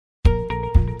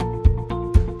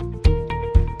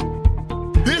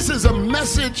This is a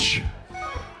message,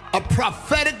 a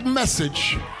prophetic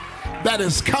message that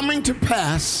is coming to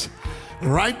pass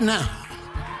right now.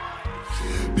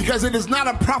 Because it is not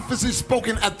a prophecy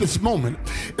spoken at this moment.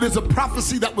 It is a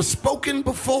prophecy that was spoken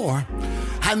before,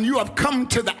 and you have come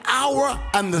to the hour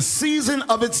and the season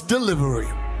of its delivery.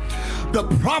 The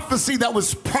prophecy that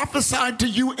was prophesied to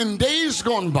you in days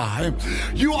gone by,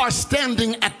 you are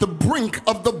standing at the brink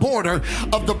of the border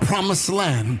of the promised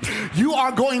land. You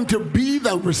are going to be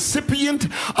the recipient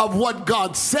of what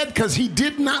God said, because he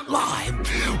did not lie.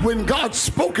 When God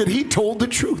spoke it, he told the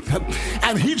truth.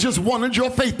 And he just wanted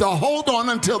your faith to hold on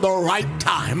until the right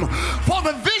time. For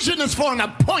the vision is for an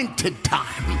appointed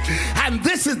time. And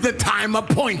this is the time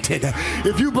appointed.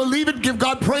 If you believe it, give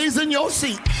God praise in your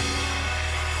seat.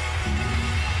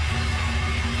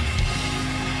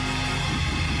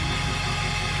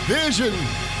 Vision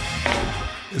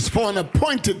is for an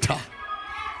appointed time,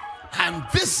 and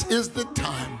this is the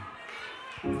time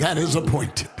that is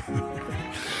appointed.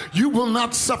 You will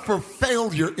not suffer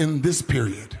failure in this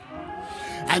period,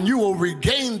 and you will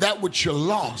regain that which you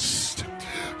lost.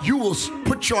 You will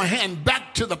put your hand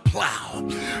back to the plow.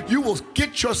 You will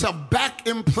get yourself back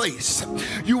in place.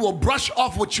 You will brush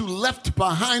off what you left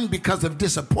behind because of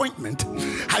disappointment,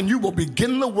 and you will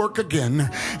begin the work again,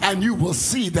 and you will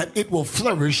see that it will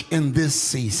flourish in this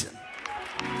season.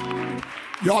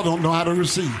 Y'all don't know how to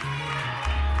receive.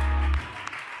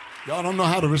 Y'all don't know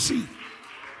how to receive.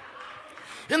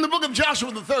 In the book of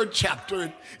Joshua, the 3rd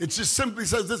chapter, it just simply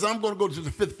says this. I'm going to go to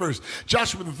the 5th verse.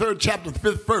 Joshua, the 3rd chapter, the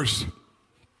 5th verse.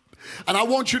 And I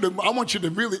want you to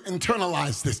really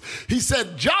internalize this. He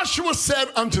said, Joshua said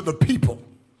unto the people,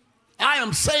 I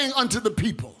am saying unto the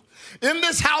people, in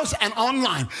this house and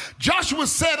online, Joshua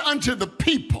said unto the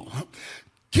people,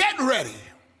 get ready,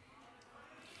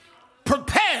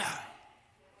 prepare,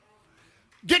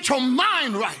 get your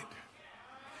mind right,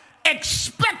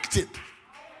 expect it.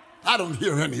 I don't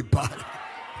hear anybody.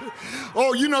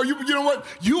 Oh, you know what?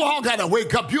 You all got to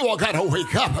wake up. You all got to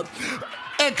wake up.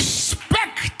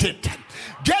 Expect it.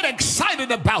 Get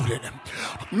excited about it.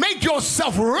 Make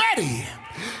yourself ready.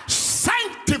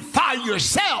 Sanctify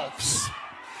yourselves.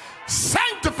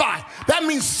 Sanctify. That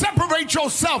means separate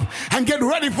yourself and get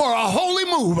ready for a holy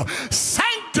move.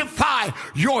 Sanctify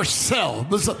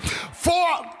yourselves for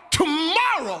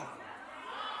tomorrow.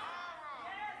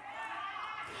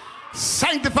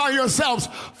 Sanctify yourselves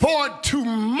for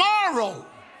tomorrow.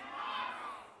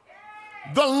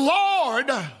 The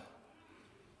Lord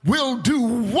will do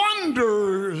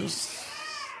wonders.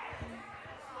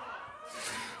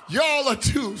 Y'all are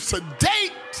too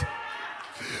sedate.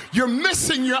 You're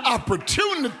missing your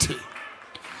opportunity.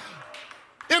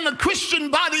 In the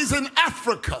Christian bodies in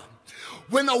Africa,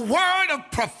 when a word of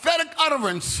prophetic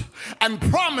utterance and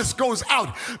promise goes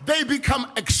out, they become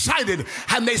excited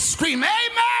and they scream,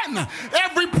 amen.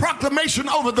 Every proclamation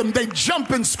over them, they jump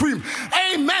and scream,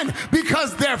 amen,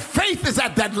 because their faith is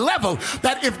at that level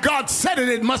that if God said it,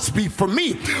 it must be for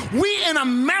me. We in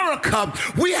America,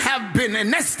 we have been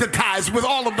anesthetized with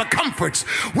all of the comforts.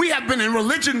 We have been in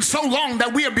religion so long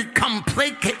that we have become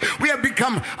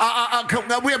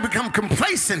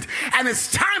complacent, and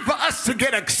it's time for us to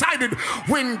get excited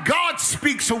when God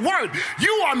speaks a word.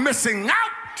 You are missing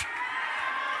out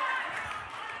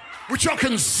with your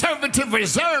conservative,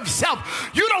 reserved self.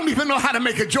 You don't even know how to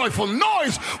make a joyful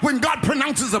noise when God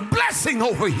pronounces a blessing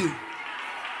over you.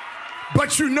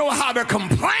 But you know how to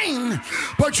complain,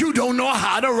 but you don't know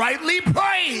how to rightly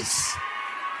praise.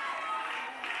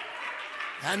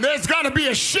 And there's got to be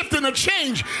a shift and a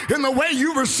change in the way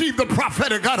you receive the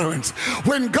prophetic utterance.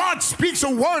 When God speaks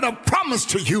a word of promise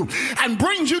to you and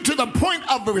brings you to the point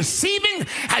of receiving,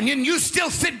 and then you still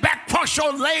sit back, cross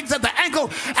your legs at the ankle,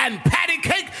 and patty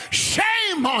cake,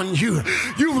 shame on you.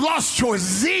 You've lost your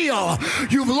zeal.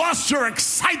 You've lost your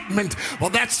excitement.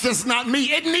 Well, that's just not me.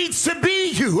 It needs to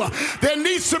be you. There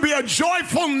needs to be a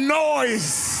joyful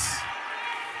noise.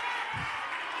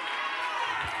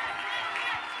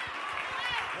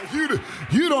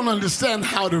 You don't understand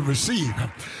how to receive.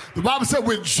 The Bible said,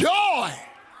 with joy,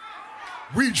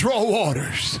 we draw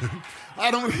waters.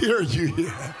 I don't hear you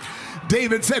here.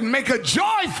 David said, make a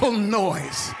joyful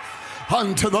noise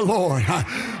unto the Lord.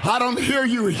 I don't hear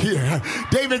you here.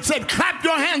 David said, clap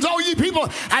your hands, all ye people,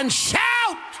 and shout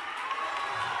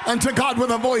unto God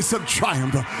with a voice of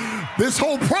triumph. This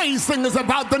whole praise thing is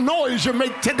about the noise you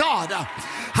make to God,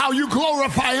 how you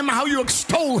glorify him, how you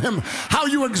extol him, how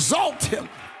you exalt him.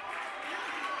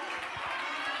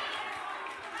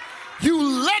 You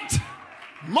let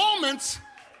moments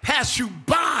pass you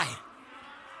by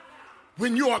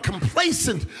when you are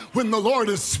complacent when the Lord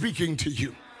is speaking to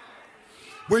you.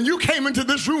 When you came into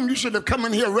this room, you should have come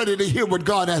in here ready to hear what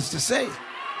God has to say.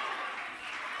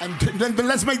 And then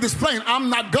let's make this plain. I'm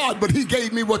not God, but he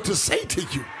gave me what to say to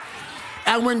you.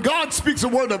 And when God speaks a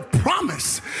word of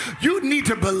promise, you need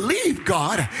to believe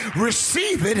God,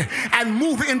 receive it, and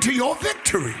move into your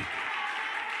victory.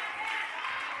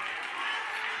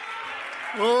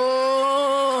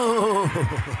 Oh.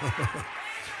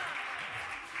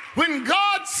 When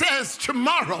God says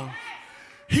tomorrow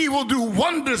he will do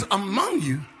wonders among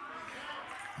you,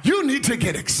 you need to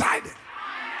get excited.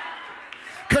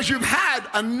 Because you've had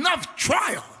enough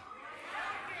trial.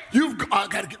 You've got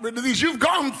to get rid of these. You've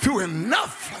gone through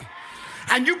enough.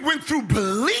 And you went through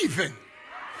believing.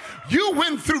 You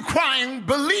went through crying,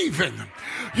 believing.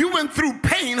 You went through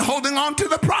pain, holding on to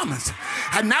the promise.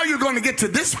 And now you're going to get to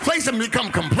this place and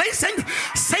become complacent.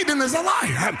 Satan is a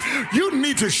liar. You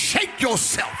need to shake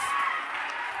yourself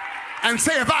and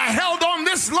say, if I held on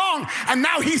this long and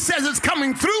now he says it's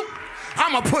coming through,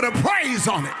 I'm going to put a praise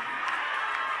on it.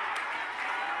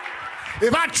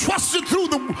 If I trusted through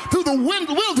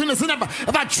the wilderness, and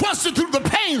if I trusted through the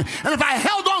pain, and if I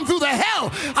held on through the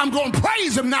hell, I'm going to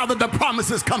praise him now that the promise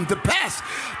has come to pass.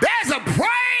 There's a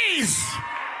praise.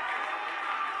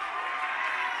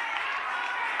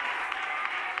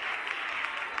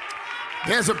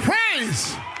 There's a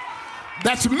praise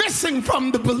that's missing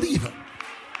from the believer.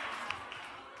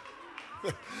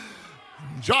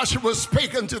 Joshua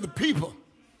spake unto the people,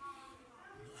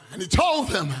 and he told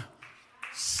them,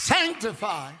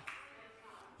 sanctify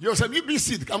yourself. You be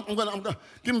seated. I'm gonna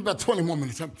give me about 20 more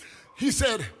minutes. He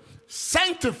said,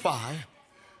 sanctify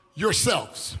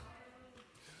yourselves.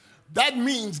 That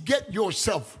means get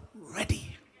yourself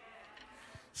ready.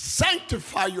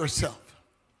 Sanctify yourself.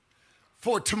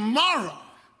 For tomorrow,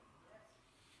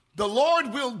 the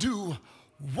Lord will do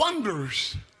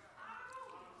wonders.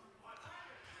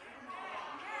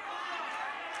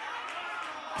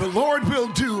 The Lord will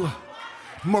do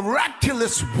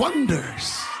miraculous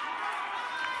wonders.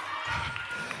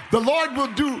 The Lord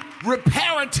will do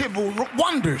reparative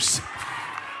wonders.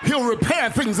 He'll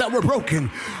repair things that were broken.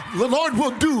 The Lord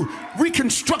will do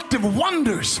reconstructive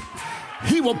wonders.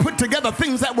 He will put together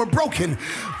things that were broken.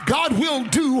 God will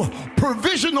do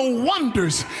provisional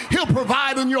wonders. He'll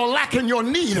provide in your lack and your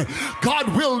need.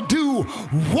 God will do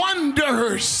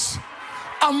wonders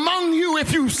among you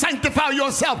if you sanctify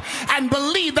yourself and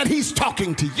believe that he's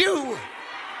talking to you.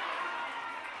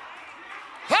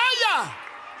 Hiya!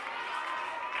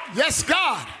 Yes,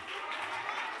 God.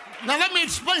 Now let me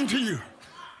explain to you.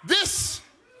 This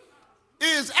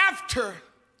is after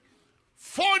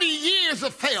 40 years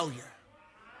of failure.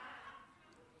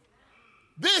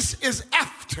 This is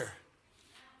after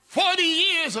 40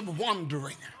 years of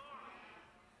wandering.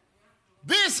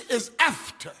 This is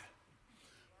after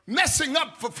messing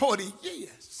up for 40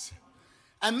 years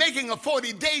and making a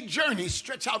 40-day journey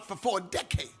stretch out for 4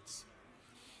 decades.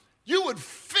 You would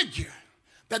figure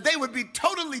that they would be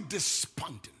totally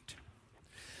despondent.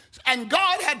 And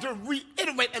God had to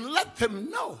reiterate and let them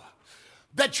know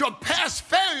that your past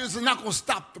failures are not going to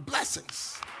stop the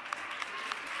blessings.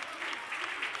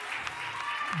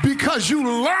 Because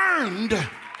you learned.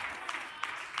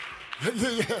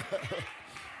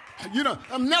 You know,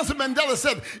 Nelson Mandela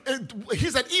said, he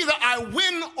said, either I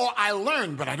win or I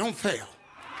learn, but I don't fail.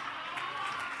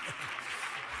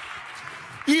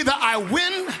 Either I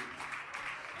win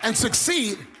and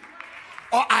succeed,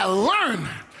 or I learn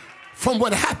from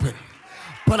what happened,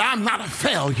 but I'm not a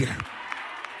failure.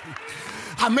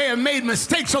 I may have made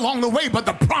mistakes along the way, but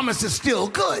the promise is still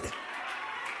good.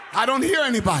 I don't hear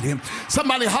anybody.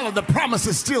 Somebody holler, the promise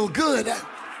is still good.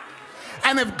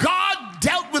 And if God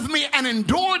dealt with me and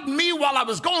endured me while I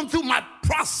was going through my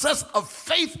process of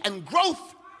faith and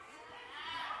growth,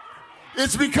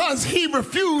 it's because he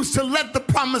refused to let the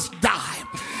promise die.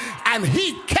 And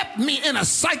he kept me in a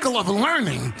cycle of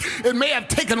learning. It may have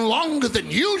taken longer than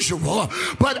usual,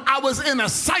 but I was in a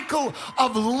cycle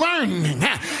of learning.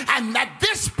 And at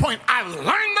this point, I've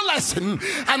learned the lesson,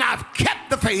 and I've kept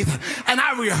the faith, and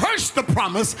I rehearsed the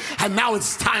promise, and now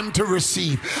it's time to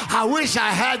receive. I wish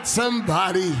I had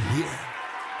somebody here.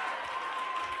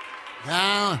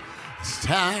 Now it's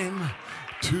time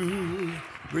to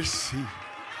receive.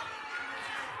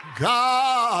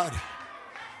 God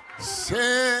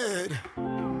said,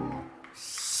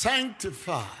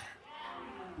 sanctify.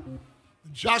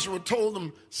 Joshua told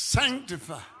them,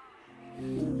 sanctify.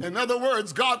 In other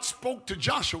words, God spoke to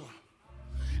Joshua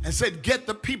and said, get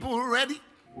the people ready,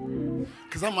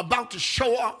 because I'm about to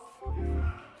show off.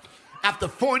 After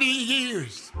 40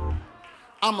 years,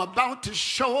 I'm about to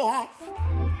show off.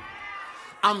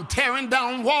 I'm tearing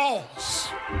down walls.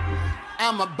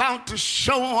 I'm about to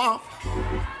show off.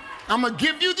 I'm going to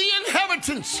give you the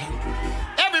inheritance.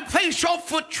 Every place your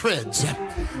foot treads,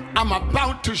 I'm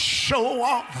about to show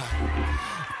off.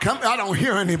 Come, I don't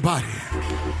hear anybody.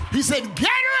 He said, get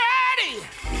ready,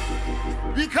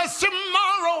 because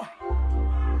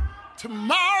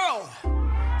tomorrow,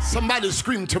 somebody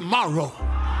scream tomorrow.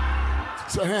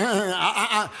 So, and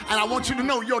I want you to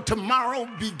know your tomorrow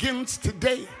begins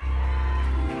today.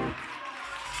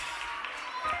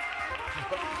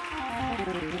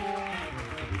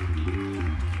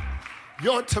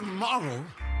 Your tomorrow,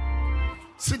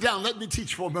 sit down, let me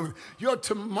teach for a moment. Your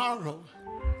tomorrow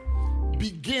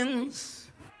begins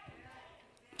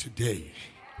today.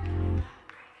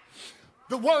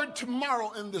 The word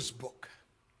tomorrow in this book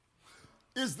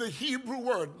is the Hebrew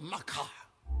word makar.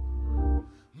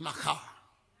 Makar.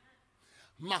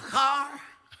 Makar,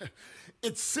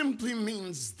 it simply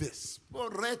means this.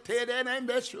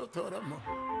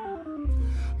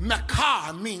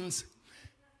 Makar means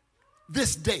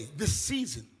this day, this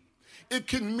season. It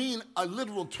can mean a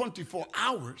literal 24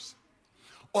 hours,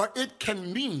 or it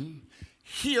can mean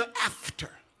hereafter,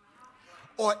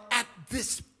 or at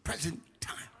this present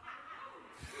time.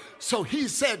 So he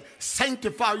said,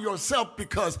 sanctify yourself,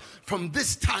 because from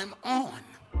this time on,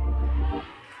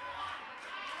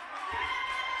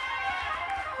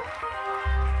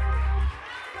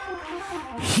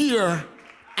 here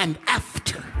and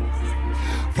after,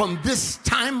 from this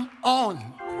time on,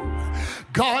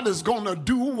 God is going to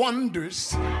do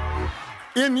wonders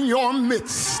in your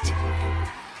midst.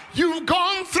 You've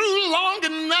gone through long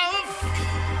enough.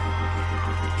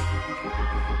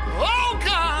 Oh,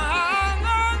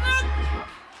 God.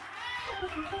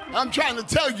 I'm trying to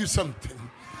tell you something.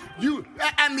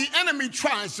 And the enemy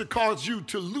tries to cause you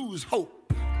to lose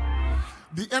hope.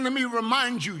 The enemy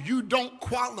reminds you, you don't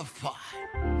qualify.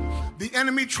 The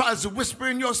enemy tries to whisper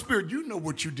in your spirit, you know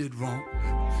what you did wrong.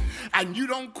 And you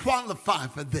don't qualify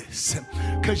for this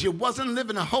because you wasn't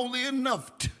living holy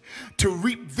enough to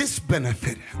reap this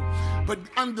benefit. But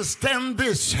understand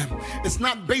this, it's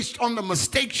not based on the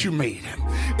mistakes you made.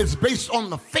 It's based on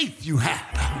the faith you have.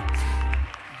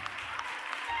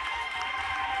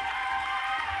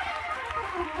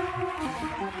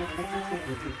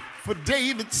 For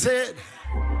David said,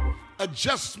 a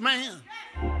just man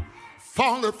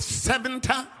falleth 7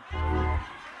 times.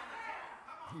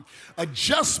 A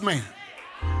just man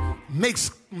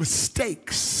makes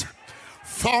mistakes,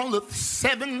 falleth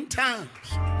 7 times,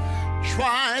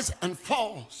 tries and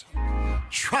falls,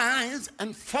 tries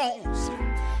and falls,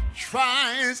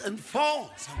 tries and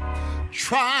falls,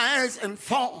 tries and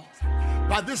falls.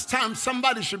 By this time,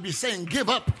 somebody should be saying, give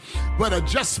up. But a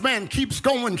just man keeps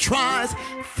going, tries,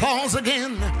 falls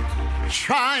again,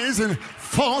 tries and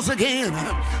falls again.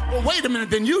 Well, wait a minute,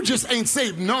 then you just ain't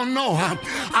saved. No,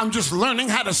 I'm just learning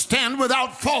how to stand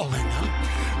without falling.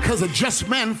 Because a just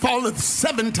man falleth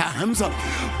 7 times,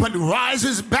 but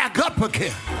rises back up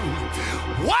again.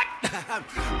 What?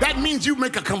 That means you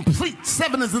make a complete,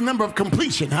 7 is the number of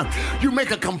completion. You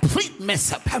make a complete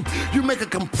mess up. You make a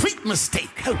complete mistake.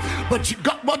 But you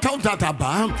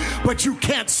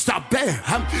can't stop there.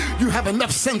 You have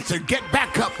enough sense to get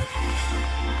back up,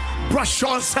 brush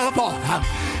yourself off,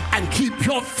 and keep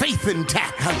your faith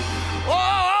intact.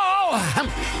 Oh,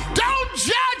 don't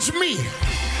judge me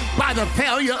by the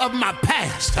failure of my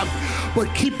past, but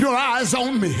keep your eyes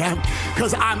on me,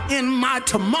 because I'm in my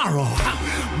tomorrow.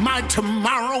 My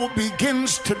tomorrow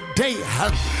begins today.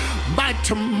 My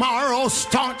tomorrow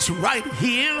starts right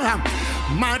here.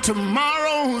 My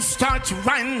tomorrow starts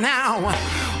right now.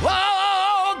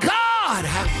 Oh, God,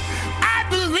 I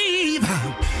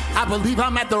believe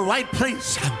I'm at the right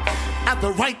place, at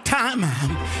the right time,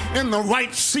 in the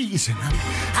right season,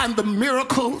 and the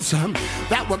miracles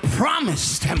that were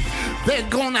promised, they're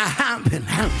gonna happen.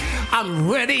 I'm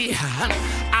ready,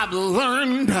 I've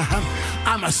learned,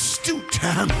 I'm astute,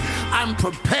 I'm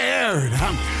prepared,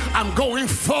 I'm going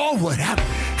forward,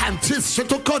 and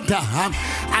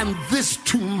this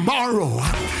tomorrow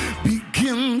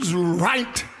begins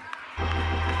right.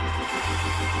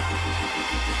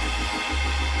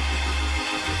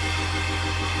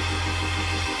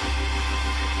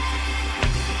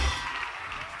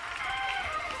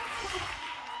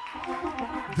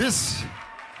 This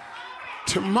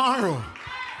tomorrow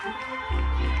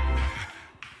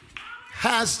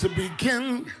has to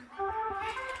begin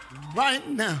right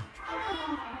now.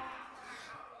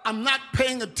 I'm not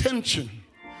paying attention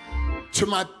to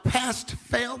my past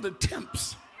failed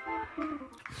attempts.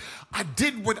 I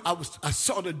did what I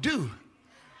sought to do,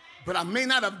 but I may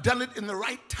not have done it in the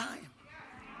right time.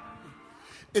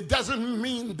 It doesn't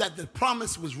mean that the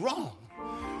promise was wrong.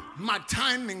 My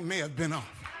timing may have been off.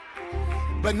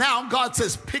 But now God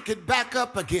says, pick it back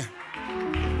up again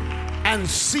and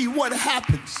see what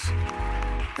happens.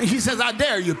 And he says, I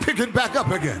dare you, pick it back up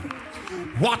again.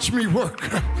 Watch me work.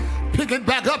 Pick it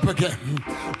back up again.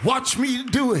 Watch me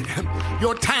do it.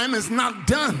 Your time is not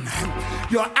done.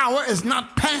 Your hour is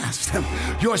not past.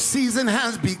 Your season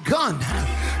has begun.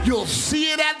 You'll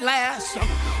see it at last.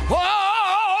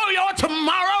 Oh, your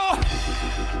tomorrow.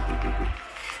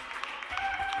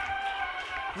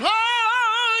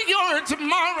 Oh, your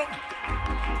tomorrow.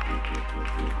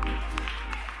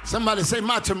 Somebody say,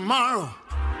 my tomorrow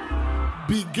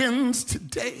begins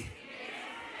today.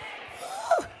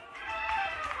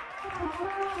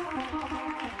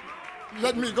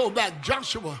 Let me go back.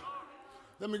 Joshua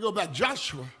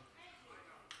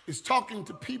is talking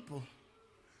to people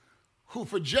who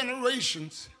for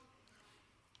generations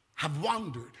have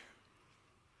wandered.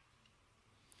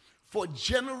 For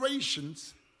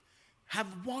generations have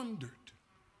wandered.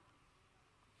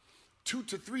 2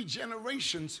 to 3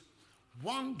 generations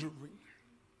wandering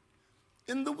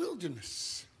in the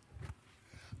wilderness.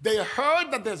 They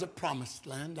heard that there's a promised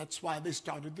land. That's why they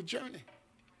started the journey.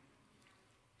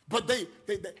 But they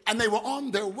were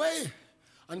on their way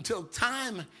until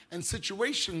time and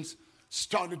situations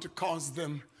started to cause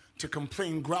them to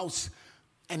complain, grouse,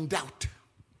 and doubt.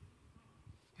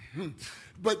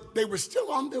 But they were still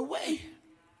on their way.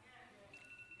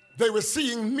 They were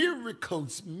seeing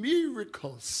miracles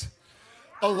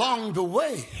along the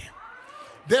way.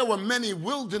 There were many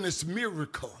wilderness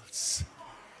miracles.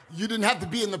 You didn't have to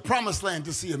be in the promised land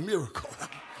to see a miracle.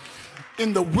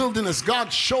 In the wilderness,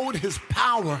 God showed his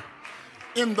power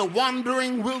in the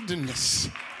wandering wilderness.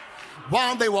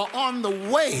 While they were on the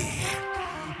way,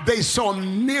 they saw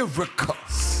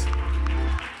miracles.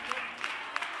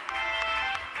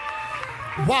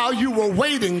 While you were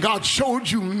waiting, God showed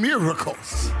you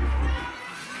miracles.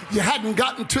 You hadn't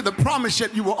gotten to the promise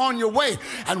yet. You were on your way.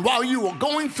 And while you were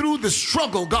going through the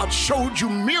struggle, God showed you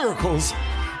miracles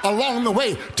along the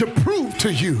way to prove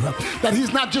to you that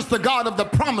he's not just the God of the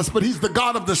promise, but he's the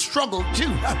God of the struggle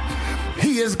too.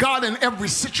 He is God in every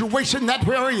situation that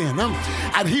we're in,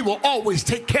 and he will always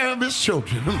take care of his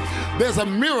children. There's a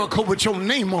miracle with your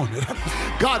name on it.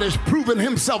 God has proven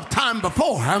himself time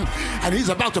before, and he's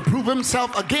about to prove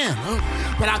himself again.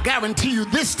 But I guarantee you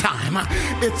this time,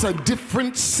 it's a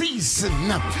different season.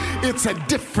 It's a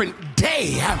different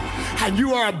day, and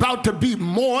you are about to be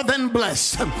more than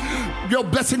blessed. Your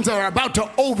blessings are about to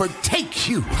overtake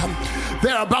you.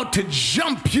 They're about to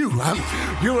jump you.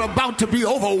 You're about to be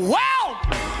overwhelmed.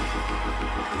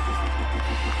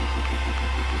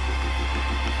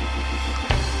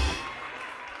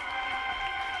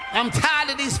 I'm tired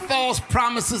of these false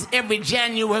promises every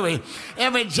January.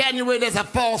 Every January there's a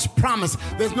false promise.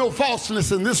 There's no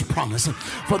falseness in this promise.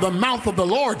 For the mouth of the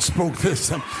Lord spoke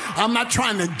this. I'm not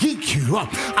trying to geek you.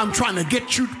 I'm trying to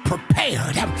get you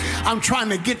prepared. I'm trying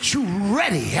to get you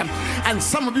ready. And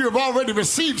some of you have already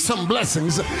received some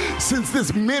blessings since this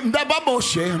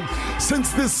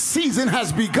season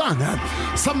has begun.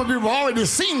 Some of you have already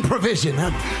seen provision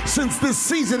since this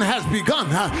season has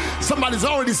begun. Somebody's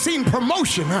already seen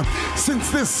promotion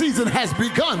since this season has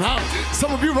begun.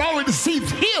 Some of you have already received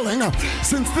healing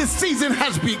since this season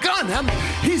has begun.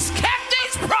 He's kept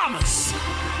his promise.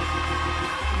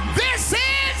 This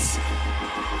is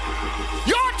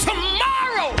your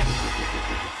tomorrow.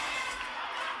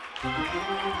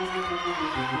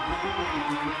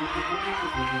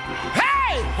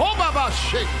 Hey, oh Baba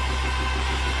shake.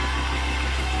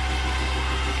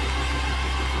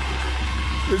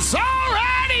 It's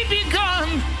already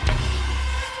begun.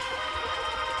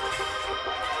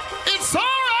 It's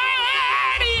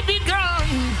already begun.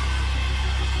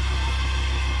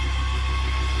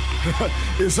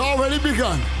 It's already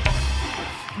begun.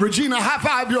 Regina, high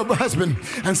five your husband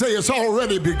and say it's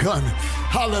already begun.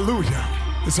 Hallelujah.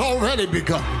 It's already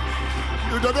begun.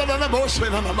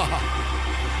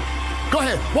 Go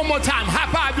ahead, one more time.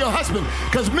 High five your husband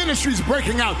because ministry's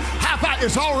breaking out. High five,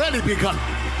 it's already begun.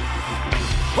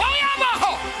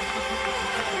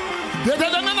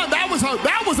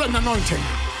 That was an anointing.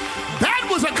 That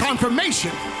was a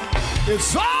confirmation.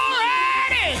 It's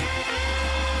already.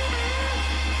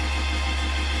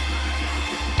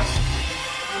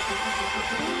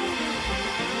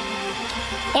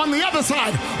 On the other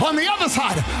side,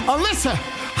 Alyssa,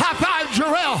 high five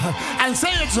Jarrell and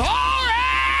say it's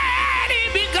already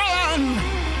begun.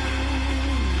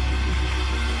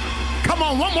 Come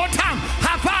on, one more time.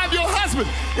 High five your husband.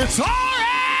 It's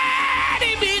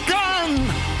already begun.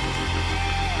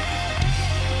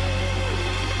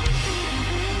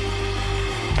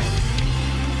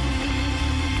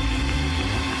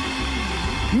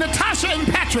 Natasha and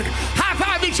Patrick, high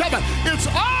five each other. It's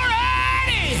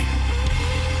already.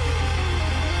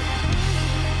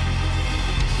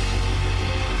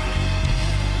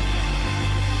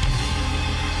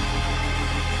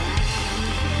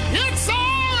 It's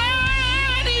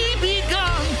already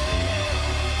begun.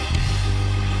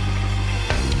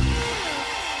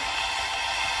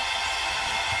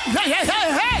 Hey, hey,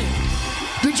 hey, hey.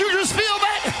 Did you just feel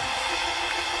that?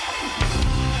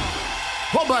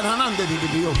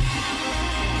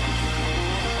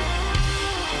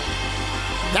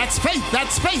 That's faith,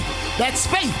 that's faith, that's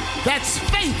faith, that's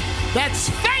faith, that's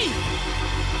faith.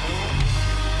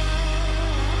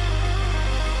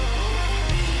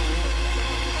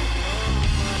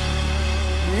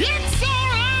 It's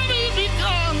already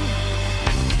begun.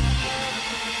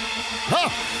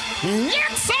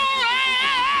 It's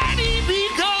already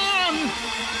begun.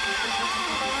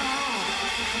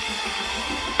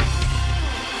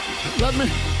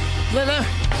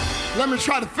 Let me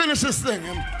try to finish this thing.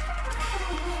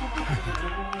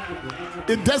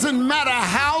 It doesn't matter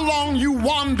how long you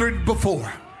wandered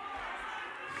before.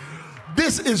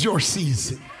 This is your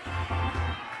season.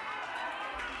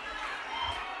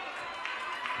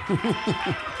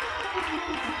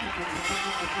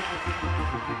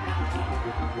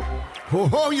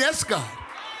 Oh, yes, God.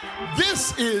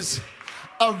 This is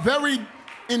a very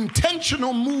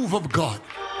intentional move of God.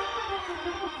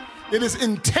 It is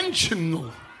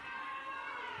intentional.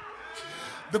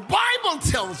 The Bible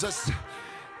tells us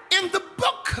in the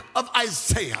book of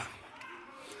Isaiah,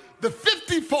 the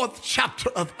 54th chapter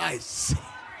of Isaiah,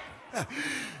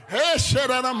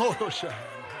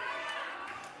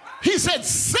 he said,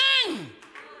 sing,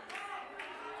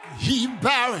 ye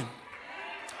barren.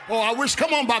 Oh, I wish,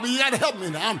 come on, Bobby, you got to help me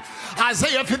now.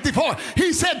 Isaiah 54,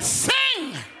 he said,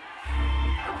 sing,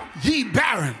 ye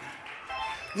barren.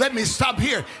 Let me stop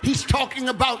here. He's talking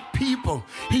about people.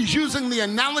 He's using the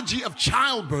analogy of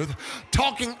childbirth,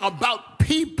 talking about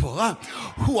people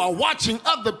who are watching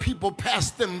other people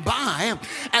pass them by,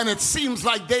 and it seems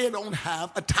like they don't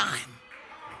have a time.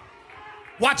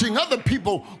 Watching other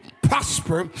people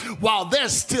prosper while they're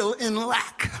still in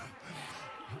lack.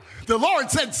 The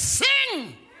Lord said,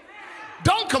 sing.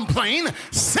 Don't complain.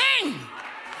 Sing.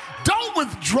 Don't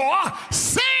withdraw.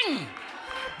 Sing.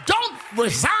 Don't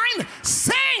resign.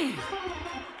 Sing.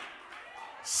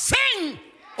 Sing,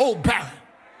 oh barren.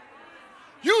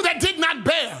 You that did not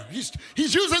bear. He's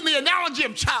using the analogy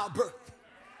of childbirth.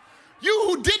 You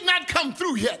who did not come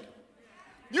through yet.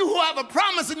 You who have a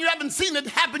promise and you haven't seen it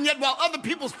happen yet while other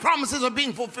people's promises are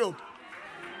being fulfilled.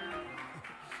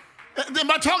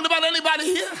 Am I talking about anybody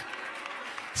here?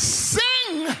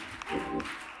 Sing,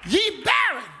 ye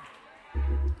barren.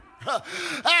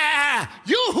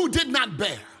 You who did not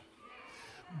bear.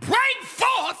 Break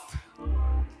forth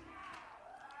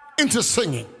into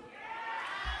singing.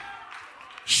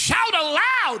 Shout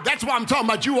aloud. That's why I'm talking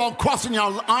about you all crossing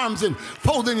your arms and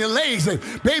folding your legs. And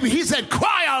baby, he said,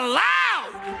 cry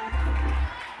aloud.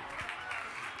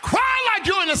 Cry like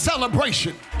you're in a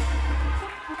celebration.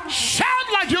 Shout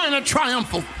like you're in a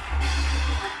triumphal.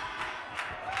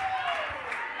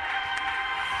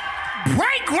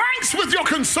 Break ranks with your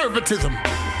conservatism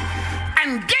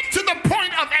and get to the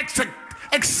point of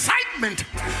excitement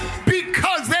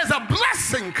because there's a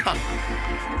blessing coming.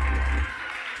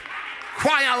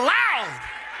 Cry aloud,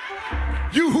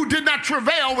 you who did not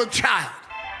travail with child.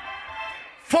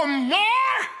 For more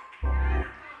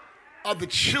are the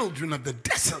children of the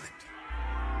desolate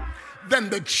than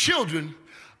the children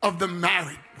of the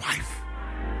married wife.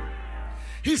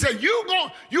 He said, you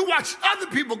watch other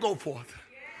people go forth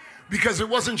because it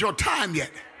wasn't your time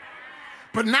yet.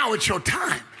 But now it's your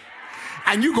time.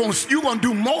 And you're gonna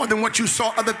do more than what you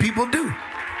saw other people do.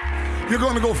 You're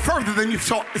gonna go further than you've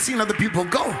seen other people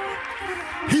go.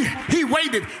 He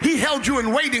waited. He held you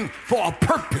in waiting for a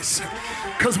purpose.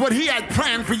 Because what he had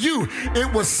planned for you,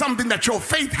 it was something that your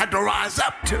faith had to rise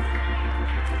up to.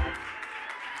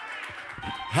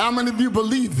 How many of you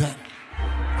believe that?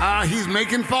 He's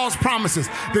making false promises.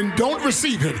 Then don't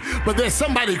receive it. But there's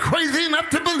somebody crazy enough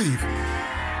to believe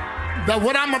that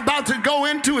what I'm about to go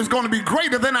into is going to be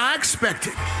greater than I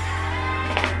expected.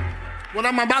 What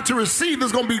I'm about to receive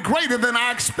is going to be greater than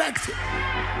I expected.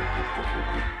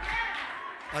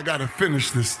 I got to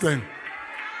finish this thing.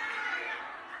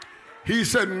 He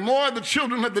said, more of the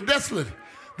children of the desolate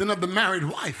than of the married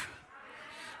wife.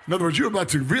 In other words, you're about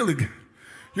to really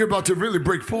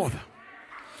break forth.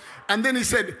 And then he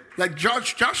said, like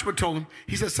Joshua told him,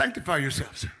 he said, sanctify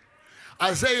yourselves.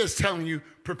 Isaiah is telling you,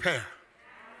 prepare.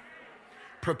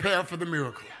 Prepare for the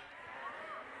miracle.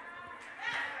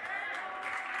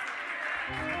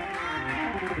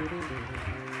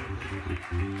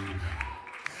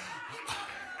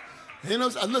 You know,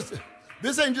 listen,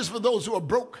 this ain't just for those who are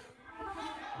broke.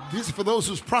 This is for those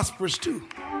who's prosperous too.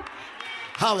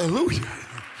 Hallelujah.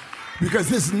 Because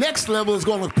this next level is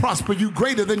going to prosper you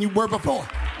greater than you were before.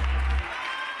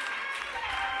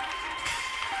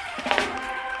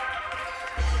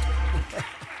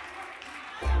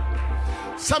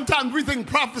 Sometimes we think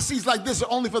prophecies like this are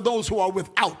only for those who are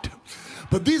without.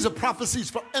 But these are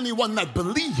prophecies for anyone that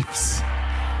believes.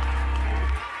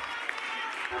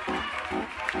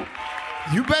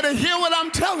 You better hear what I'm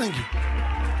telling you.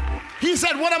 He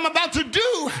said, what I'm about to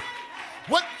do,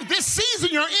 what this season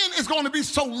you're in is going to be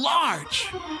so large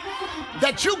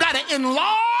that you got to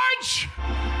enlarge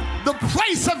the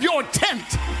place of your tent.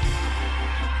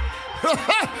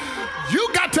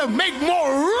 You got to make more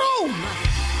room.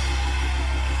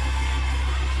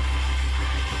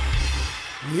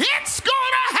 It's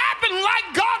going to happen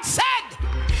like God said.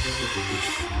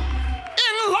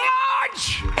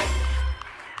 Enlarge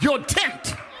your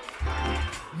tent.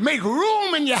 Make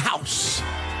room in your house.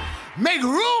 Make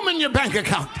room in your bank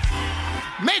account.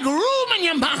 Make room in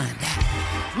your mind.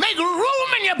 Make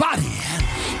room in your body.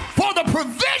 For the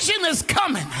provision is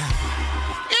coming.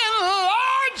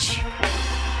 Enlarge.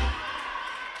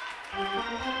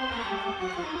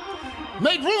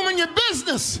 Make room in your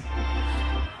business.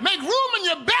 Make room in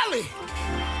your belly.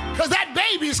 Because that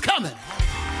baby is coming.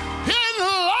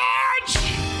 Enlarge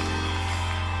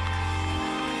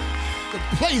the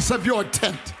place of your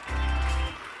tent.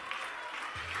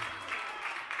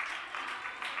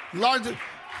 Lord,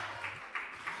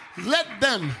 let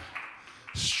them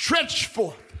stretch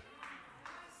forth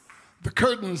the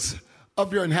curtains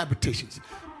of your inhabitations.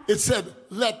 It said,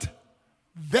 let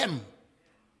them.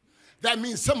 That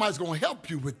means somebody's going to help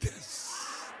you with this.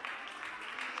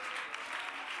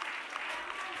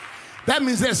 That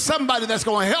means there's somebody that's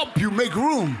going to help you make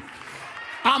room.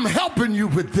 I'm helping you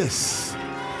with this.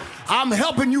 I'm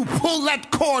helping you pull that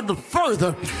cord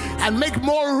further and make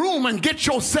more room and get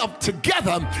yourself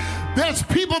together. There's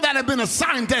people that have been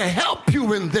assigned to help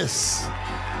you in this.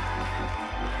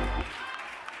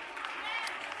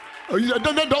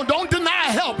 Don't deny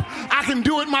help. I can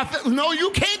do it myself. No,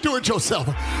 you can't do it yourself.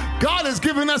 God has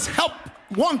given us help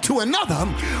one to another.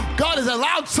 God has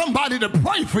allowed somebody to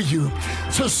pray for you,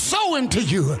 to sow into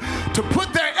you, to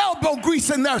put their elbow grease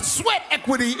and their sweat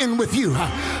equity in with you.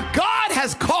 God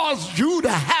has caused you to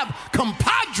have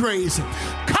compadres,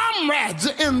 comrades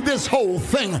in this whole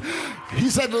thing. He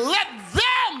said, let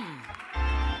them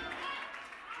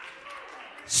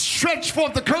stretch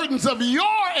forth the curtains of your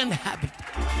inhabitants.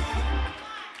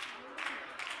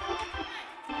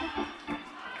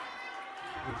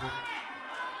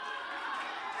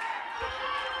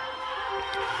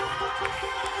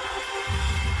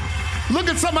 Look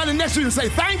at somebody next to you and say,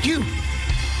 thank you,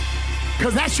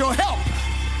 because that's your help.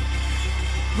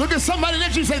 Look at somebody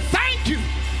next to you and say, thank you,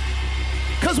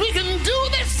 because we can do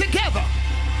this together.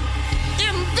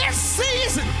 In this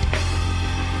season,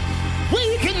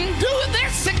 we can do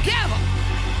this together.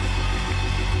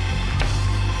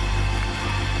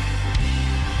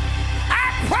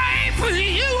 I pray for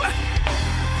you.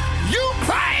 You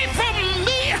pray for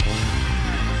me.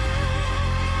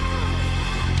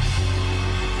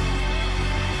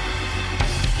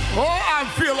 Oh, I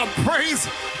feel a praise.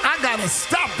 I gotta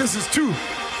stop. This is too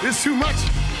much.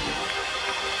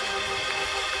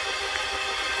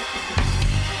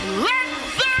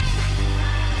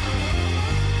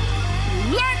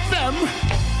 Let them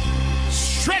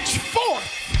stretch forth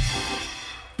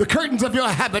the curtains of your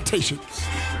habitations.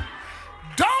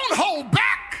 Don't hold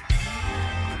back.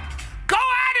 Go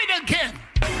at it again.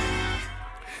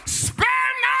 Spare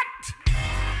not.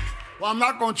 Well, I'm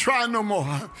not gonna try no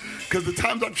more. Because the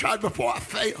times I've tried before, I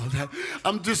failed.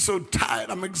 I'm just so tired.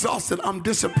 I'm exhausted. I'm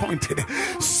disappointed.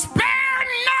 Spare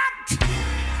not.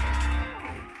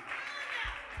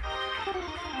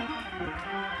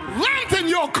 Lengthen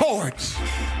your cords.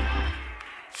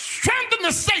 Strengthen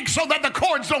the stakes so that the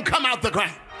cords don't come out the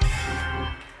ground.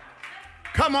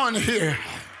 Come on here.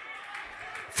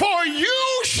 For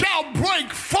you shall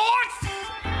break forth.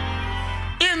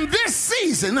 In this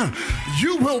season,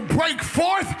 you will break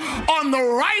forth on the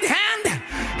right hand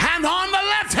and on the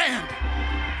left hand.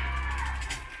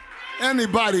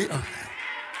 Anybody?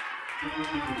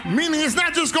 Meaning it's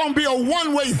not just going to be a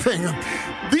one-way thing.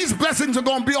 These blessings are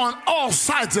going to be on all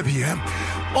sides of you.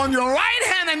 On your right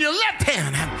hand and your left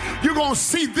hand, you're going to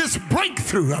see this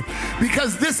breakthrough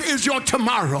because this is your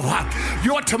tomorrow.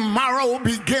 Your tomorrow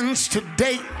begins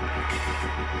today.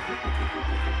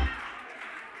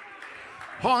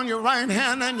 On your right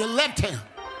hand and your left hand.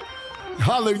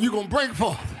 Hallelujah, you're going to break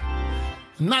forth.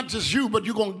 Not just you, but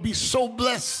you're going to be so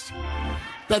blessed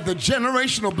that the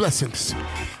generational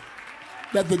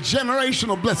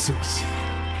blessings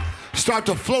start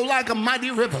to flow like a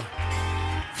mighty river,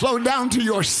 flow down to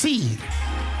your seed,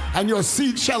 and your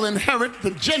seed shall inherit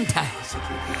the Gentiles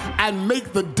and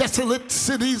make the desolate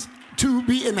cities to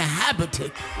be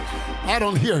inhabited. I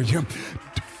don't hear you.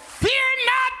 Fear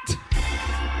not,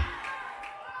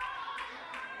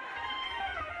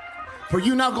 for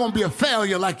you're not going to be a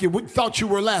failure like you thought you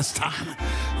were last time.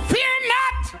 Fear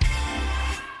not,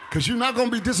 because you're not going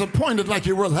to be disappointed like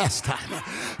you were last time.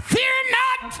 Fear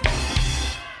not,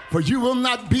 for you will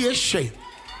not be ashamed.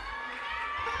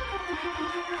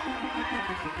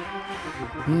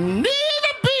 Neither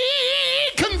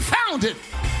be confounded,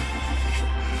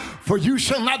 for you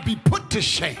shall not be put to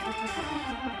shame.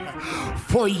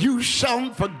 For you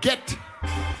shall forget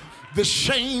the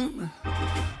shame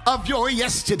of your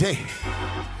yesterday.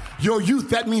 Your youth,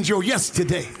 that means your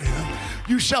yesterday.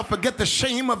 You shall forget the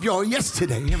shame of your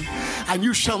yesterday, and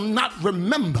you shall not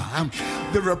remember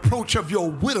the reproach of your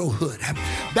widowhood.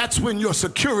 That's when your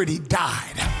security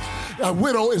died. A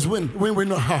widow is when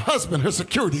her husband, her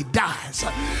security dies.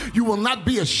 You will not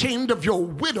be ashamed of your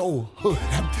widowhood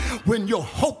when your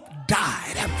hope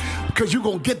died, because you're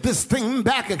going to get this thing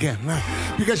back again.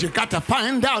 Because you got to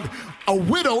find out a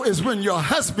widow is when your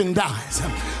husband dies.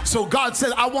 So God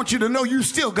said, I want you to know you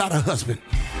still got a husband.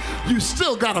 You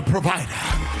still got a provider.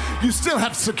 You still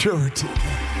have security.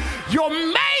 Your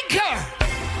maker.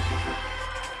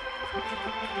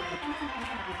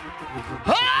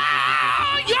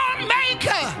 Oh, your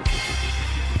maker.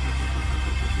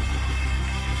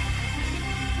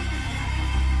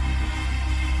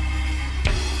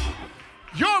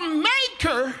 Your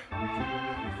maker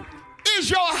is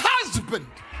your husband,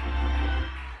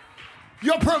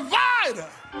 your provider,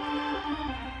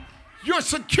 your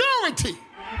security,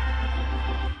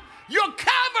 your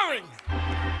covering.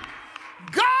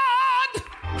 God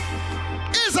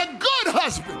is a good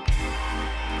husband.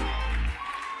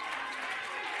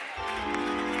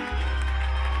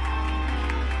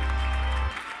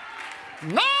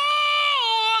 No,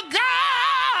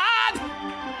 God,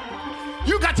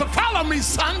 you got to follow me,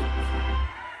 son,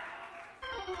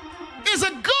 is a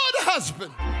good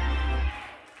husband.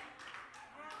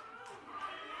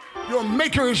 Your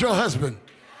maker is your husband.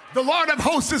 The Lord of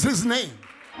hosts is his name.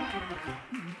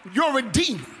 Your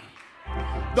Redeemer,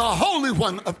 the Holy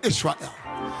One of Israel.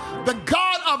 The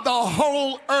God of the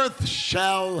whole earth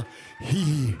shall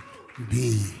he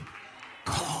be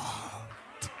called.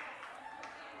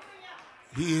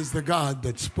 He is the God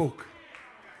that spoke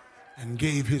and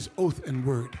gave his oath and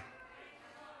word.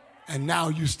 And now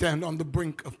you stand on the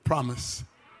brink of promise.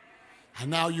 And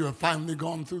now you have finally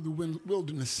gone through the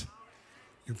wilderness.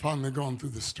 You've finally gone through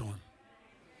the storm.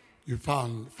 You've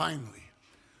finally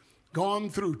gone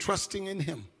through trusting in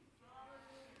him.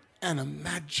 And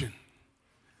imagine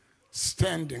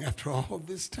standing after all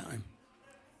this time.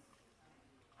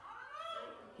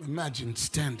 Imagine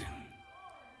standing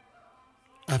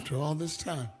after all this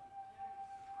time.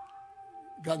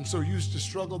 Gotten so used to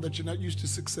struggle that you're not used to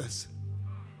success.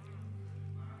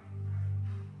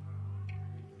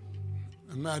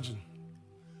 Imagine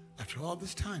after all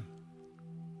this time.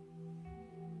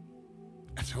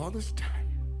 After all this time,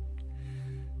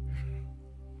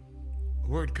 a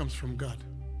word comes from God.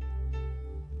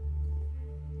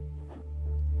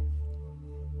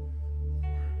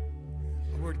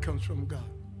 A word comes from God.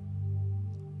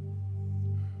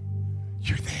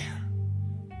 You're there.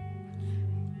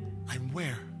 I'm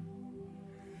where?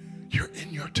 You're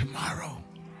in your tomorrow.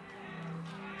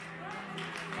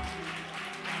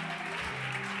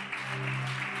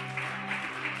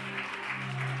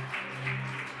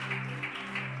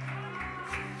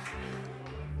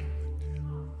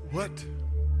 What?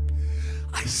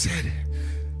 I said,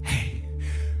 hey,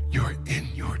 you're in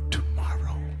your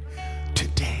tomorrow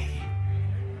today.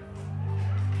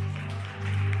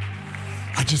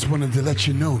 I just wanted to let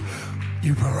you know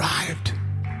you've arrived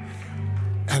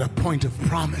at a point of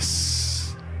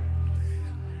promise.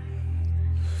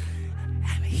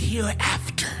 And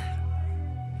hereafter,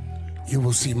 you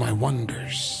will see my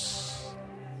wonders.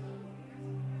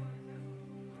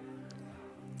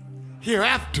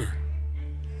 Hereafter,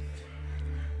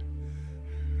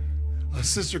 a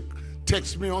sister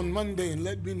texted me on Monday and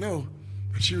let me know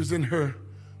that she was in her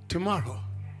tomorrow.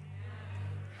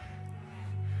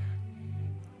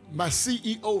 My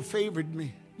CEO favored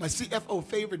me. My CFO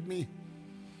favored me.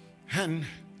 And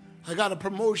I got a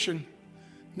promotion,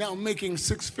 now making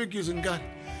 6 figures, and got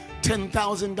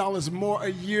 $10,000 more a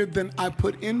year than I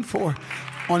put in for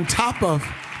on top of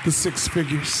the 6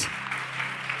 figures.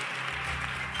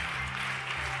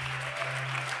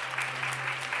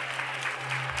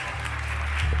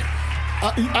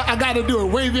 I got to do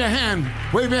it. Wave your hand.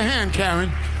 Wave your hand,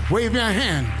 Karen. Wave your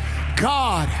hand.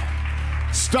 God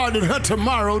started her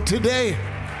tomorrow today.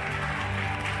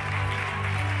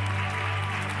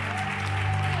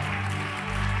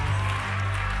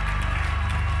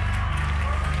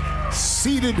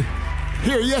 Seated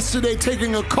here yesterday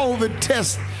taking a COVID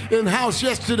test in-house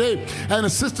yesterday, and a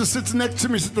sister sits next to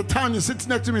me, Sister Tanya sits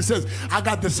next to me and says, I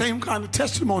got the same kind of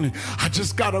testimony. I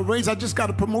just got a raise, I just got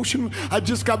a promotion, I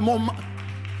just got more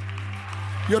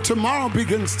Your tomorrow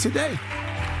begins today.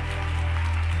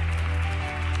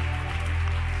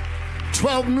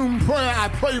 12 noon prayer, I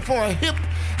pray for a hip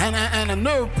and a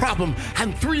nerve problem,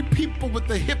 and 3 people with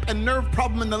the hip and nerve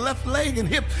problem in the left leg and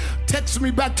hip texted me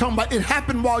back talking about it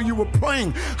happened while you were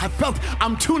praying. I felt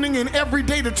I'm tuning in every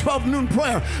day to 12 noon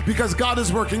prayer because God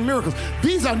is working miracles.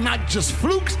 These are not just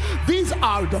flukes. These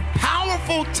are the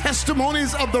powerful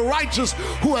testimonies of the righteous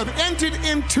who have entered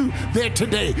into their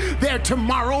today. Their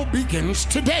tomorrow begins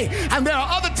today. And there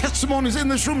are other testimonies in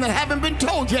this room that haven't been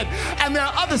told yet. And there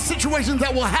are other situations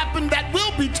that will happen that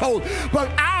will be told.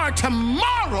 But our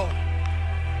tomorrow,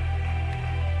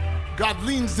 God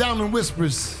leans down and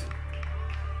whispers,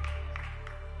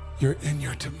 you're in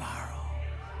your tomorrow.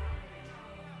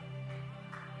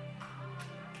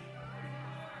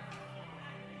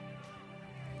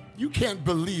 You can't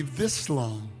believe this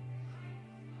long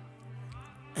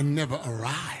and never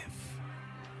arrive.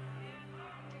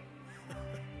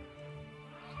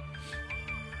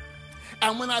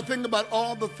 And when I think about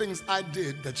all the things I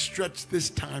did that stretched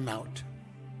this time out,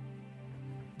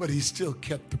 but he still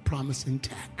kept the promise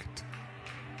intact.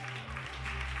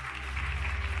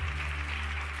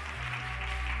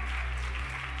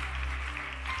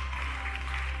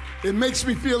 It makes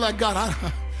me feel like, God,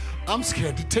 I'm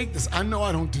scared to take this. I know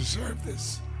I don't deserve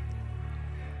this.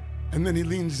 And then he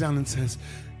leans down and says,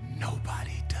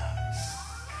 nobody does.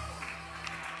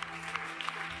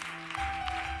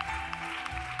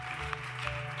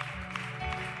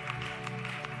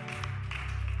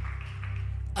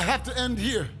 I have to end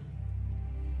here.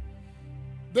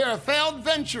 There are failed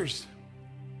ventures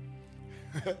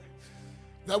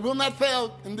that will not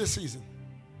fail in this season.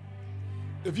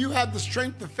 If you have the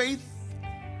strength, the faith,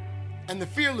 and the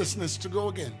fearlessness to go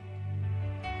again.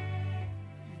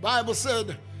 The Bible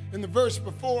said in the verse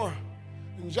before,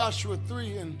 in Joshua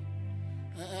 3 and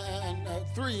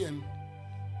 3 and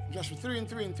Joshua 3 and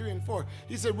 3 and 3 and 4,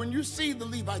 he said, when you see the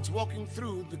Levites walking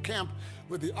through the camp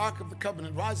with the Ark of the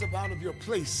Covenant, rise up out of your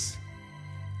place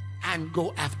and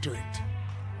go after it.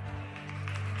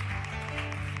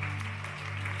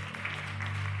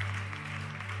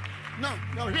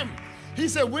 No, him. He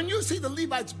said, when you see the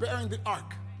Levites bearing the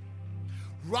ark,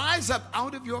 rise up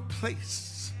out of your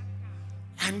place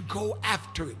and go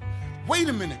after it. Wait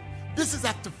a minute. This is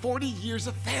after 40 years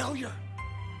of failure.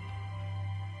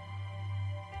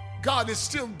 God is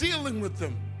still dealing with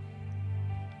them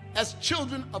as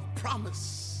children of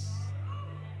promise.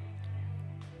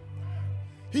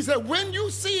 He said, when you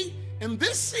see in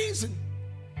this season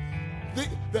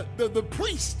the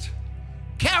priest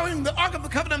carrying the Ark of the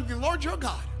Covenant of the Lord your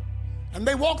God, and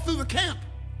they walk through the camp,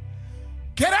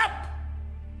 get up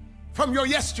from your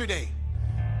yesterday.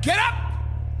 Get up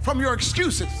from your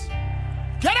excuses.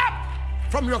 Get up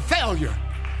from your failure.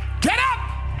 Get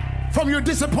up from your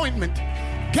disappointment.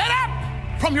 Get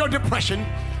up from your depression.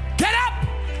 Get up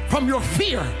from your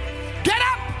fear. Get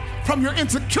up from your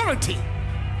insecurity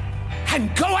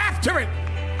and go after it.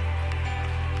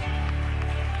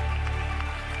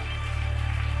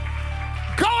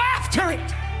 Go after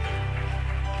it.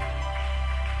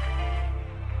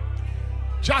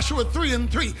 Joshua 3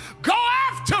 and 3. Go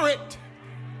after it.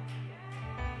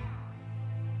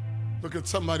 Look at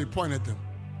somebody, point at them.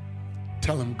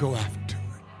 Tell them, go after it.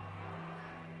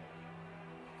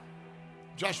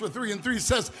 Joshua 3 and 3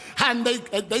 says, and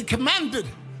they commanded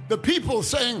the people,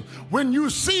 saying, when you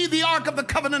see the Ark of the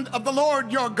Covenant of the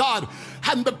Lord your God,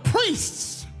 and the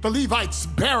priests, the Levites,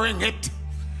 bearing it,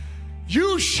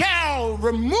 you shall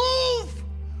remove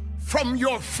from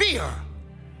your fear,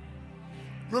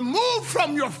 remove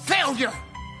from your failure,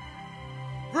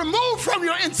 remove from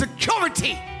your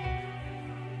insecurity,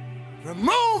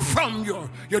 remove from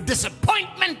your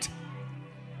disappointment,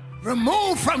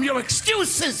 remove from your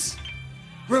excuses,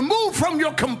 remove from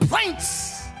your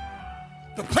complaints,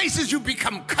 the places you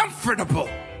become comfortable.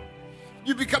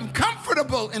 You become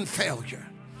comfortable in failure,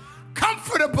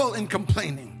 comfortable in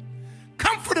complaining,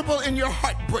 comfortable in your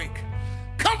heartbreak,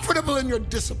 comfortable in your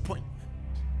disappointment.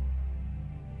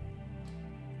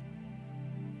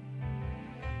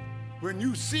 When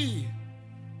you see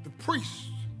the priest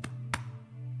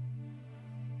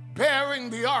bearing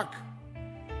the ark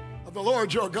of the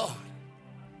Lord your God,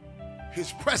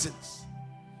 his presence.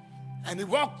 And he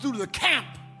walked through the camp.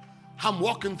 I'm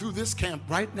walking through this camp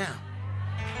right now,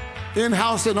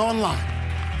 in-house and online.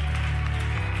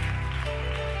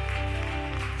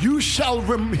 You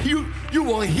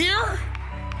will hear,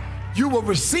 you will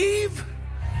receive,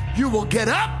 you will get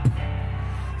up,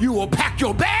 you will pack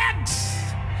your bags,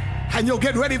 and you'll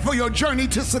get ready for your journey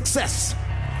to success.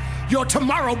 Your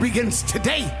tomorrow begins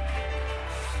today.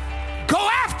 Go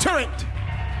after it.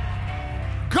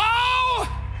 Go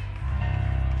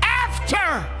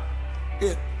after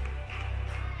it.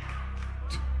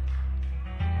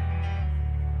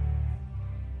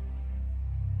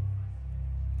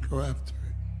 Go after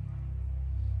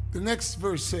it. The next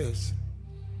verse says,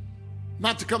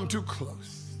 not to come too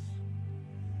close.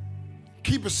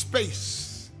 Keep a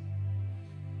space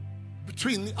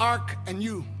between the ark and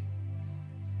you.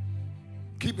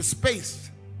 Keep a space.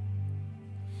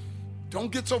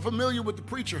 Don't get so familiar with the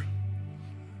preacher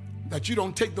that you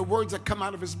don't take the words that come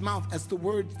out of his mouth as the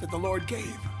words that the Lord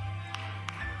gave.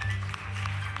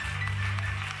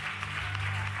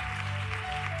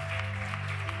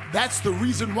 That's the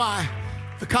reason why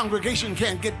the congregation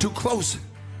can't get too close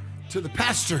to the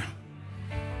pastor.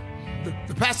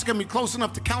 The pastor can be close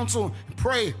enough to counsel and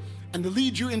pray and to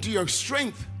lead you into your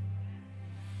strength,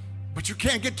 but you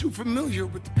can't get too familiar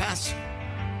with the pastor.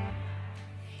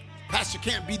 Pastor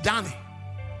can't be Donnie.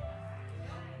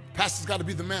 Pastor's got to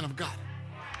be the man of God,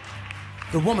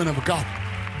 the woman of God.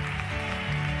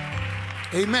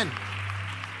 Amen.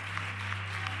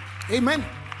 Amen.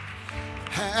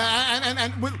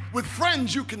 And with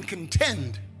friends, you can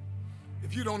contend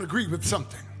if you don't agree with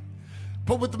something.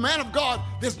 But with the man of God,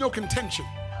 there's no contention,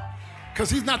 because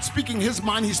he's not speaking his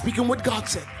mind, he's speaking what God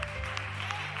said.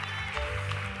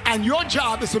 And your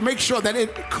job is to make sure that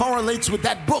it correlates with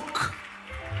that book.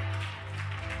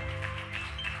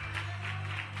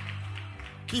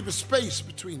 Keep a space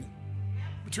between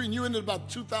you and it, about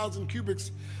 2,000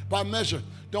 cubics by measure.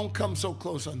 Don't come so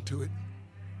close unto it.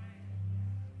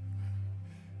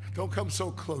 Don't come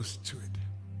so close to it,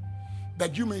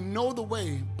 that you may know the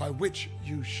way by which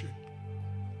you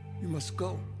must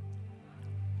go.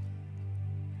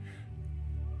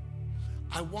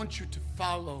 I want you to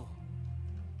follow,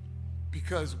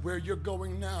 because where you're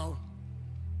going now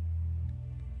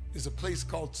is a place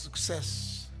called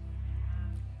success.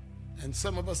 And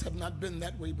some of us have not been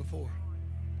that way before.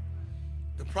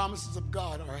 The promises of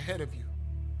God are ahead of you.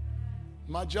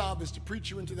 My job is to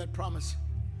preach you into that promise,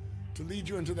 to lead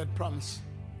you into that promise,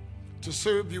 to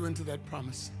serve you into that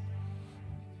promise.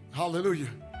 Hallelujah.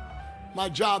 My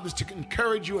job is to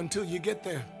encourage you until you get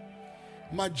there.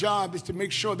 My job is to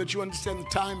make sure that you understand the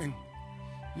timing.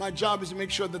 My job is to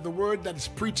make sure that the word that is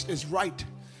preached is right.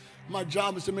 My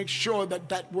job is to make sure that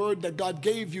that word that God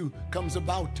gave you comes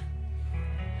about.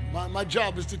 My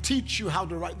job is to teach you how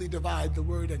to rightly divide the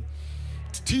word and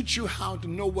to teach you how to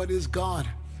know what is God.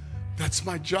 That's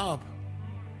my job.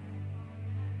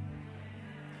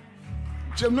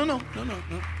 No.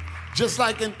 Just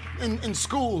like in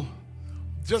school,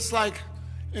 just like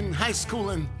in high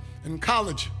school and in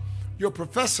college, your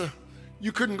professor,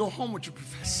 you couldn't go home with your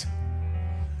professor.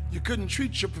 You couldn't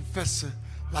treat your professor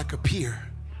like a peer,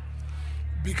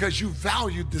 because you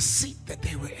valued the seat that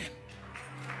they were in.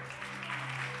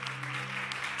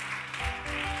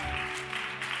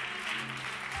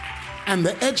 And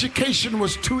the education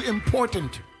was too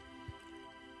important.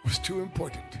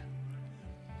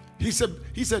 He said,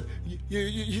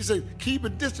 keep a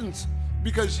distance,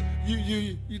 because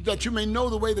that you may know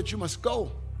the way that you must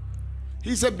go.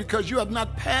 He said, because you have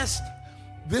not passed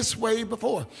this way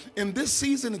before. In this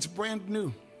season, it's brand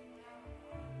new.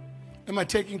 Am I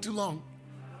taking too long?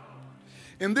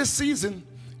 In this season,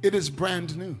 it is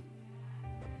brand new.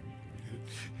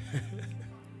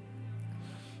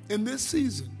 In this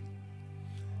season.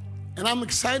 And I'm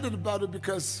excited about it,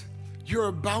 because you're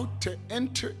about to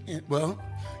enter in. Well,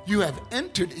 you have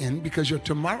entered in, because your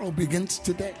tomorrow begins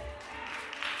today.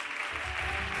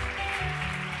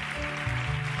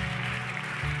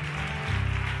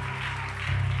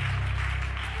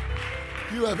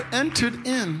 You have entered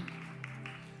in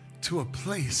to a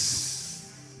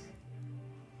place,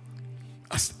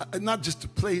 not just a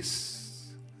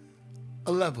place,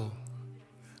 a level.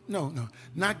 No,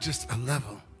 not just a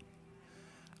level,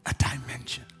 a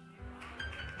dimension.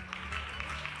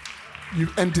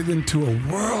 You've entered into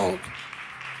a world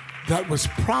that was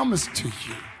promised to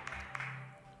you.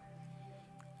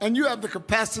 And you have the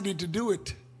capacity to do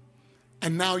it.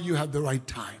 And now you have the right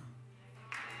time.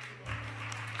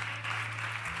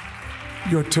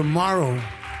 Your tomorrow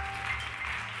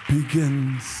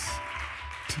begins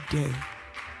today.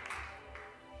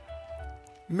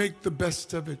 Make the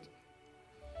best of it.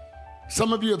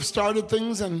 Some of you have started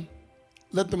things and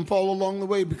let them fall along the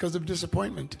way because of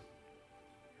disappointment.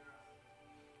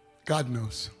 God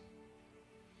knows.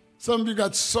 Some of you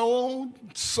got so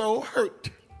hurt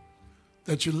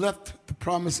that you left the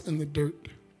promise in the dirt.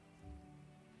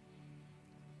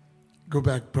 Go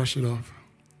back, brush it off.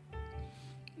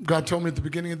 God told me at the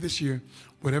beginning of this year,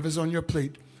 whatever's on your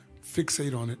plate,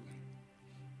 fixate on it.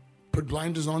 Put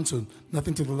blinders on so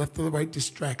nothing to the left or the right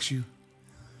distracts you.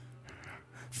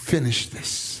 Finish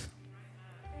this.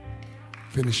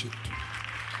 Finish it.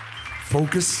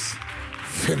 Focus,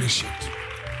 finish it.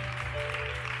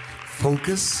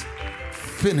 Focus,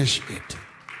 finish it.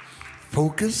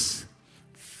 Focus,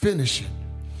 finish it.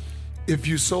 If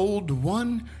you sold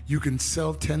one, you can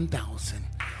sell 10,000.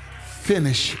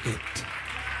 Finish it.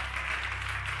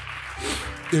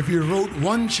 If you wrote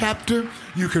one chapter,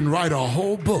 you can write a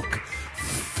whole book.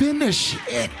 Finish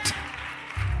it.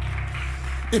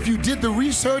 If you did the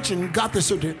research and got the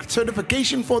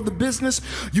certification for the business,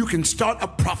 you can start a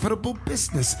profitable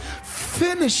business.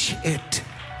 Finish it.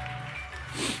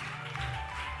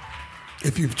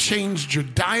 If you've changed your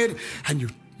diet and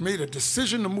you've made a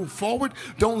decision to move forward,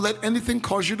 don't let anything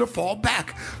cause you to fall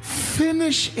back.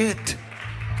 Finish it.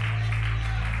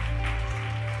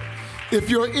 If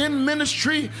you're in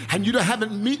ministry and you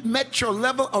haven't met your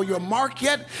level or your mark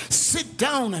yet, sit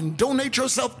down and donate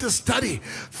yourself to study.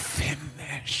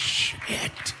 Finish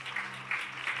it.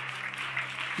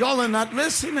 Y'all are not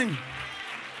listening.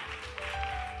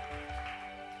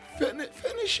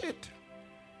 Finish it.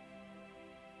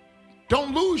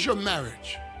 Don't lose your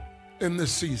marriage in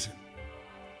this season.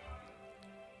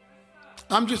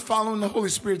 I'm just following the Holy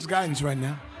Spirit's guidance right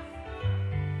now.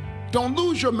 Don't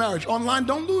lose your marriage. Online,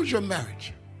 don't lose your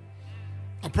marriage.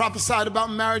 I prophesied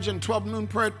about marriage in 12 noon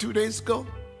prayer 2 days ago.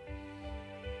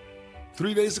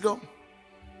 3 days ago.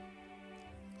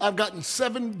 I've gotten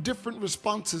 7 different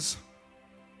responses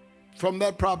from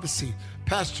that prophecy.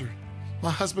 Pastor, my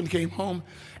husband came home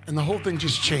and the whole thing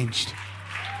just changed.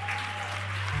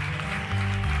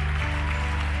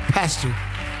 Pastor,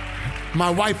 my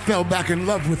wife fell back in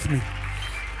love with me.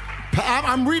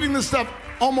 I'm reading this stuff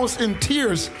almost in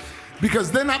tears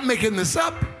because they're not making this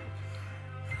up.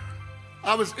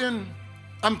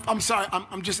 I'm sorry,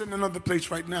 I'm just in another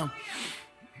place right now.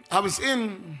 I was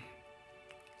in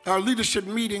our leadership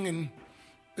meeting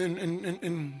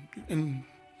in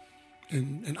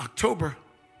October,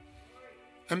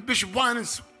 and Bishop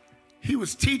Winans, he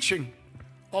was teaching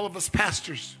all of us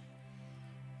pastors,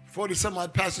 40 some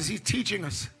odd pastors, he's teaching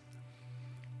us.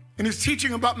 And he's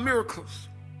teaching about miracles.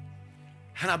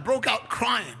 And I broke out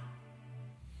crying.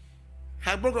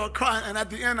 And at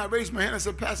the end I raised my hand and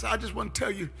said, Pastor, I just want to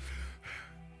tell you,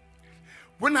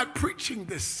 we're not preaching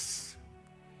this.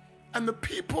 And the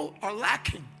people are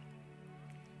lacking.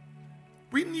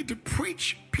 We need to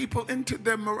preach people into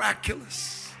their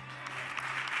miraculous.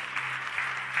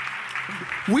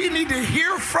 We need to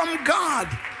hear from God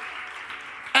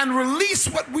and release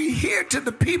what we hear to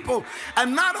the people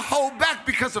and not hold back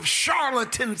because of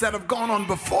charlatans that have gone on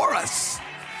before us.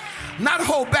 Not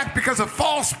hold back because of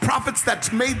false prophets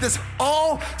that's made this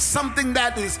all something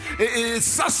that is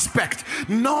suspect.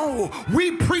 No,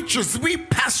 we preachers, we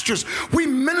pastors, we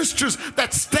ministers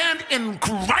that stand in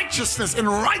righteousness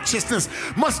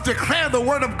must declare the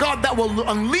word of God that will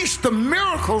unleash the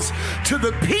miracles to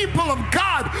the people of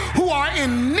God who are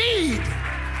in need.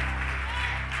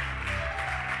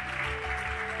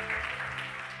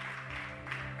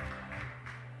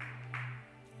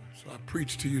 So I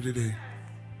preach to you today.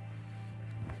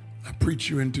 I preach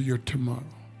you into your tomorrow.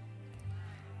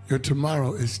 Your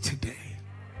tomorrow is today.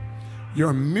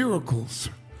 Your miracles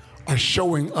are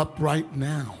showing up right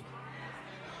now.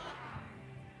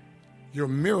 Your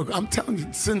miracle, I'm telling you,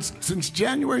 since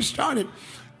January started,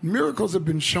 miracles have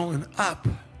been showing up.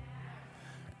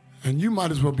 And you might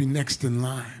as well be next in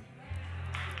line.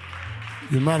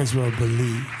 You might as well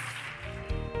believe.